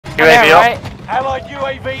UAV right? Allied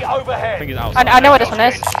UAV overhead. I think it's outside. I know where this one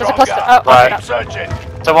is. There's a cluster. Oh, Right. no.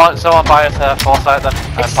 Someone buy us a Foresight then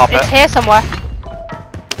and pop It's it. here somewhere.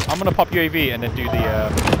 I'm gonna pop UAV and then do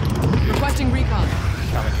the Requesting recon.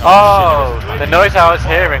 Oh, the noise I was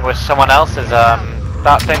hearing was someone else's,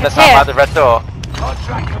 that thing that's Here. outside the red door.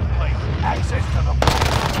 Contract complete. Access to the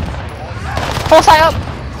Foresight up.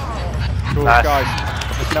 Cool, Nice. guys.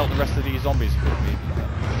 Let's melt the rest of these zombies.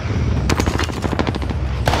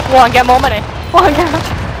 One, get more money. One, get more.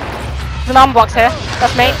 There's an armor box here.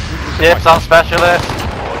 That's me. Dips on Specialist.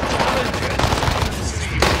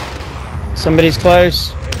 Somebody's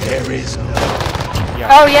close.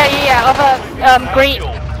 Oh yeah. Over green.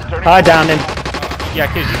 I downed him. Yeah,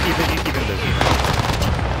 kids, you keep him busy.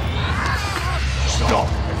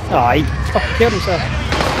 Oh, he fucking killed himself.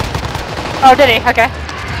 Oh, did he? Okay.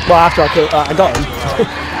 Well, after I got him.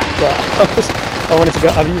 But I wanted to go.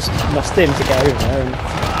 I used my stim to get over there. And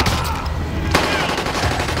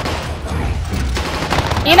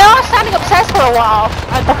You know, I was standing upstairs for a while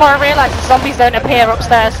before I realised the zombies don't appear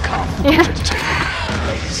upstairs.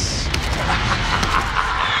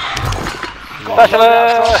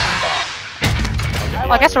 Specialist!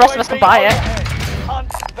 Well, I guess the rest of us can buy it.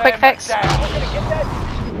 Quick fix.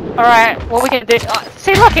 Alright, what we gonna do?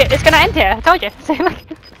 See, look, it's gonna end here. I told you. See, look.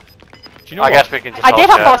 Do you know I what? guess we can just I did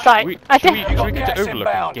have hold Foresight. I Should did. we get to Overlook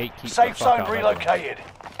and gatekeep Safe the fuck zone out of relocated.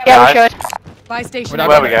 Yeah, we Guys. should. Buy station.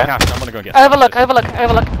 Where we go? I'm gonna go get Overlook.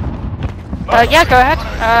 Yeah, go ahead.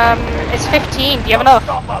 It's 15. Do you have enough?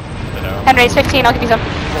 Henry, it's 15. I'll give you some.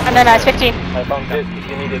 And then it's 15. I found it if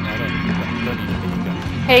you need it.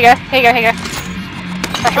 Here you go.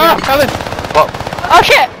 Helen! Oh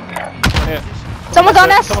shit! Here. Someone's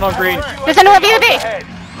on us. Someone on green. There's another UAV.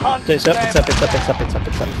 it's up.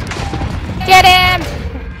 Get him!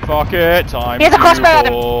 Fuck it, time. Here's a crossbow,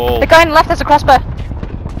 Adam. Beautiful. The guy on the left has a crossbow.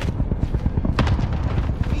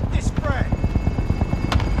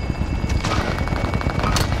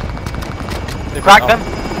 You cracked them?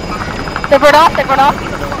 They've run off. Get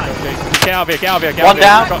out of here. One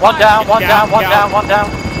down.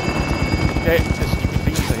 Okay, this stupid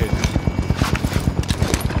beans are here.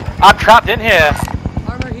 I'm trapped in here.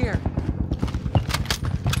 Armor here.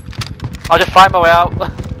 I'll just find my way out.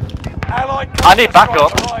 I need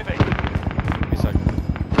backup. Wait a second.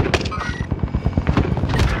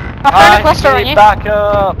 I'll throw the cluster on I need you.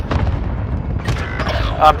 backup.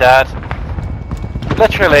 I'm dead.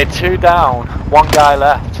 Literally 2 down, 1 guy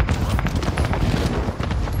left.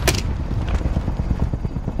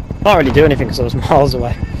 Can't really do anything because I was miles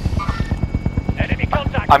away.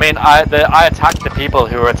 I mean, I attacked the people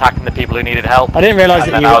who were attacking the people who needed help. I didn't realise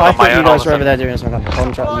that And you. then I was I on my thought you own guys all were of over a there doing some kind of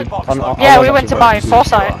contract. Yeah, we went to buy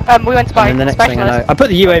Foresight. We went to buy And then the next thing I know, Specialist. I put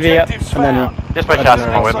the UAV up, and then Just by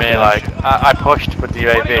chatting with me, like, I pushed with the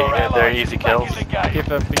UAV, they're easy kills. Give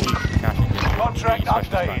the thingy cash and give Contract the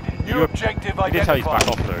specialist back. updated. New objective He did tell you to back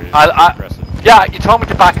identified. off though. Aggressive. Yeah, you told me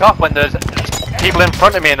to back up when there's people in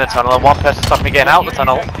front of me in the tunnel and one person stopped me getting out the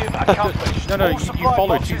tunnel. No, you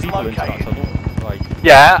followed 2 people into that tunnel. Like,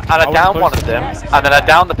 Yeah, and I was downed close one to of them, them. and then I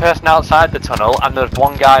downed the person outside the tunnel, and there's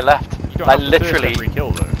 1 guy left. you don't Like have to thirst literally. every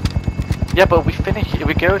kill though. Yeah, but we finish.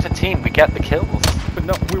 We go as a team. We get the kills. But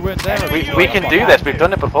no, we weren't there. We can do this. We've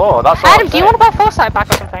done it before. That's all. Adam, do you want to buy Foresight back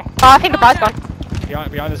or something? Oh, I think the buy's gone.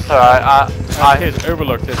 Behind us. Alright, Here's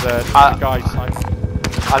Overlook. There's a guy.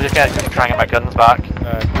 I'm just gonna try and get my guns back.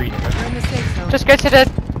 Green. We're in the safe zone. Just go to the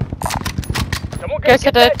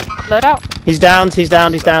loadout. he's downed.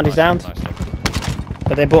 Nice.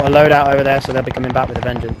 But they bought a loadout over there, so they'll be coming back with a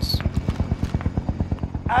vengeance.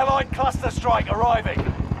 Allied cluster strike arriving.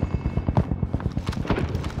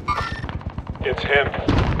 It's him.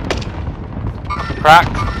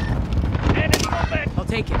 Cracked. I'll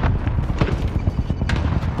take it.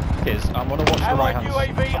 I'm gonna watch the right Allied hand.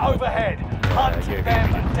 UAV overhead. Hunt UAV.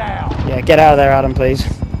 them down. Yeah, get out of there, Adam, please.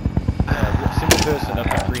 Single person up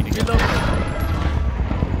at green again.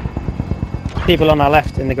 People on our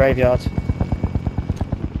left in the graveyard.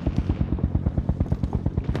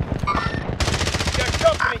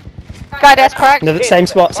 Guy there's cracked. No, same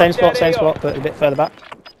spot, but a bit further back.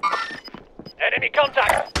 Enemy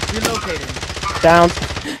contact. Relocating. Down.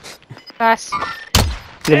 Nice.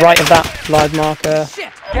 To the right of that live marker.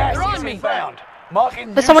 Shit! Gas They're is on me. inbound.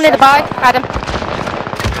 Marking There's new someone in the safe buy. zone. Adam.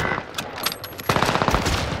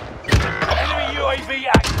 Enemy UAV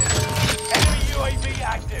active. Enemy UAV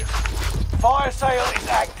active. Fire sale is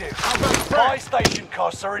active. Buy station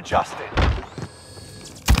costs are adjusted.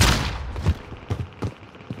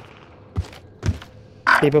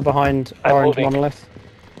 People behind I'm orange moving. monolith.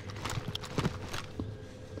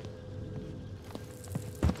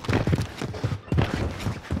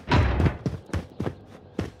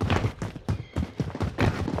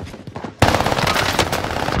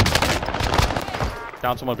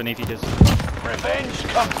 Down someone beneath you. Revenge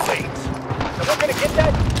complete. So we're gonna get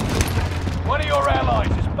that? One of your allies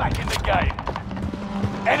is back in the game.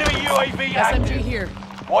 Enemy UAV SMG active. here.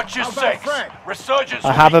 Watch your six. Resurgence.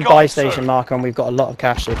 I have will a be buy gone station soon. marker and we've got a lot of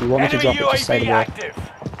cash, so if you want me to Enemy drop it, just say the UAV word. active.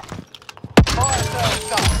 Fire sales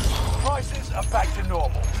done. Prices are back to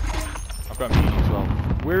normal. I've got a meeting as well.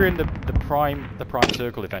 We're in the prime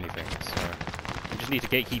circle, if anything. So we just need to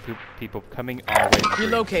keep people coming our way.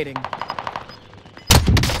 Relocating.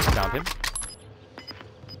 Down him.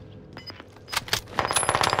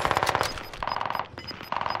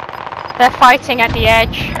 They're fighting at the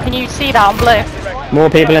edge. Can you see that on blue? More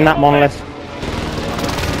people in that monolith.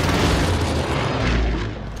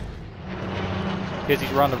 He's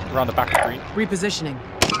around the back of green. Repositioning.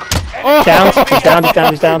 Down, he's down, he's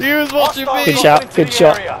down, he's down. He was watching me. Good shot, good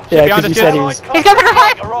shot. Yeah, because you said he was... He's going for the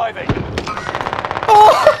fight! Arriving.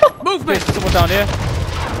 Movement. There's someone down here.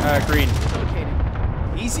 Green.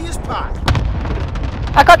 Easy as pie.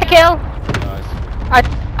 I got the kill. Nice.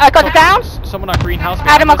 I got the down. Someone at greenhouse.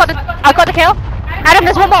 Adam, I got the kill. Adam,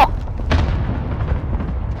 there's one more.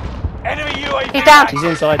 Enemy UAV. He's down. He's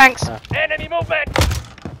inside. Thanks. Ah. Enemy movement.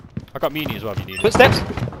 I got Meanie as well if you need it. Footsteps?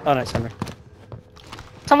 Oh no, it's Henry.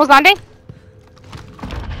 Someone's landing.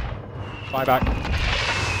 Buyback.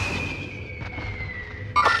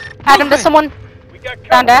 Adam, there's someone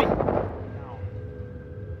down there.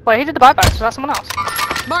 Wait, who did the buybacks? Was that someone else?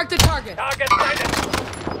 Mark the target.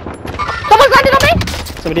 Someone's landed on me!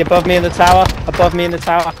 Somebody above me in the tower. Above me in the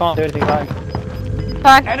tower. I can't do anything about him.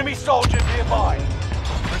 Fine. Enemy soldier nearby.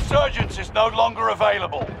 Resurgence is no longer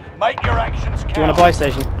available. Make your actions count. Do you want a buy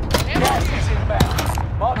station? Gas is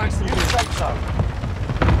inbound. Marking new safe zone.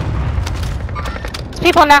 There's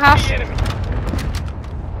people in that house.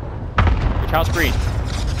 Which house green?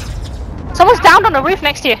 Someone's down on the roof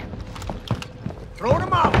next to you. Throw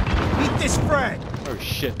them out. Beat this frag. Oh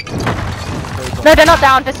shit. No, they're not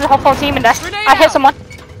down. This is a whole full team in there. I hit someone.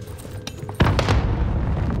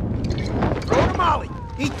 Throw them out.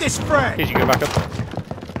 Eat this frag. Did you go back up?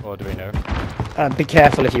 Or do we know? Be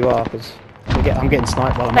careful if you are, because I'm getting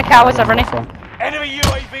sniped while I'm... The cowards are running. Enemy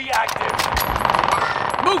UAV active.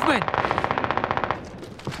 Movement.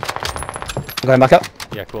 I'm going back up.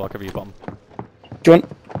 Yeah, cool. I'll cover your bottom. Do you want...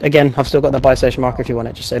 Again, I've still got the buy station marker if you want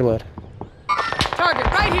it. Just say the word. Target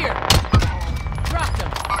right here. Dropped him.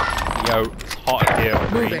 Yo, it's hot in here.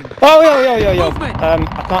 Moving. Oh, yo. Movement. I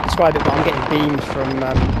can't describe it, but I'm getting beamed from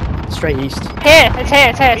straight east. Here, it's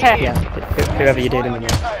here. Yeah, whoever you did in the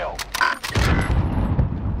middle. Tail.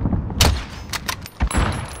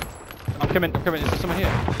 I'm coming. Is there someone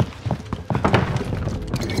here?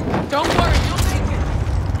 Don't worry, you'll make it.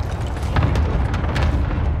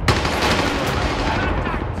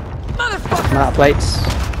 Motherfucker. I'm out of plates.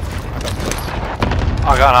 I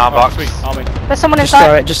got an arm box. Sweet. Army. There's someone Just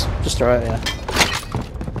throw inside. it, just throw it, yeah.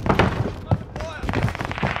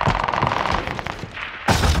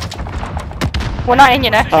 We're not in, you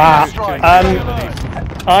know. I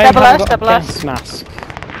Double haven't us, got a double us. gas mask.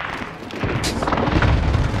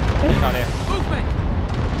 Down here.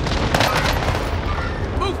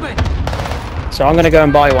 Movement. So I'm gonna go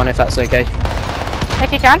and buy one if that's okay.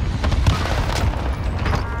 If you can.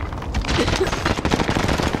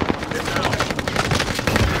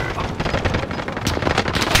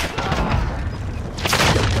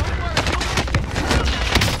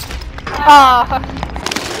 Ah,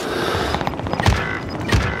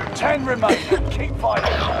 10 remain. Keep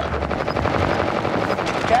fighting.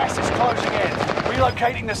 Gas is closing in.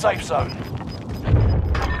 Relocating the safe zone.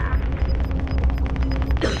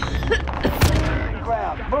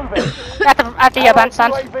 Ground. Moving. at the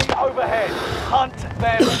bandstand. UAV overhead. Hunt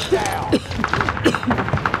them down.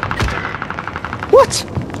 What?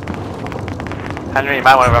 Henry, you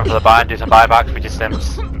might want to run for the buy and do some buybacks with your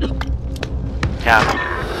sims. Yeah.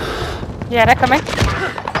 Yeah, they're coming.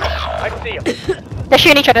 I see them. They're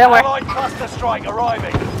shooting each other, don't worry. Allied cluster strike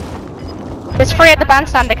arriving. There's 3 at the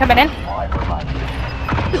bandstand, they're coming in. 5 remain.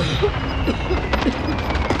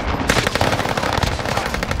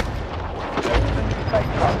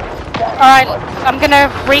 Alright, I'm gonna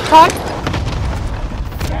recon.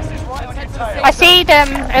 Gas is right on your tail. I see them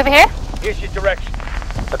over here. Here's your direction.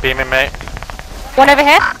 They're beaming me. One over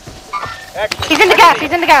here. He's in the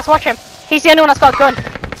gas, watch him. He's the only one that's got a gun.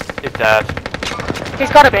 He's dead.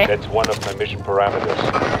 He's gotta be. That's one of my mission parameters.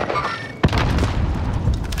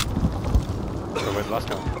 So where's the last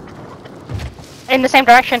guy? In the same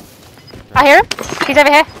direction. I hear him. He's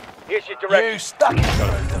over here. Here's your direction. You stuck it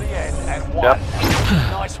through to the end and won. Yep.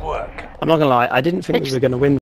 Nice work. I'm not gonna lie, I didn't think we were gonna win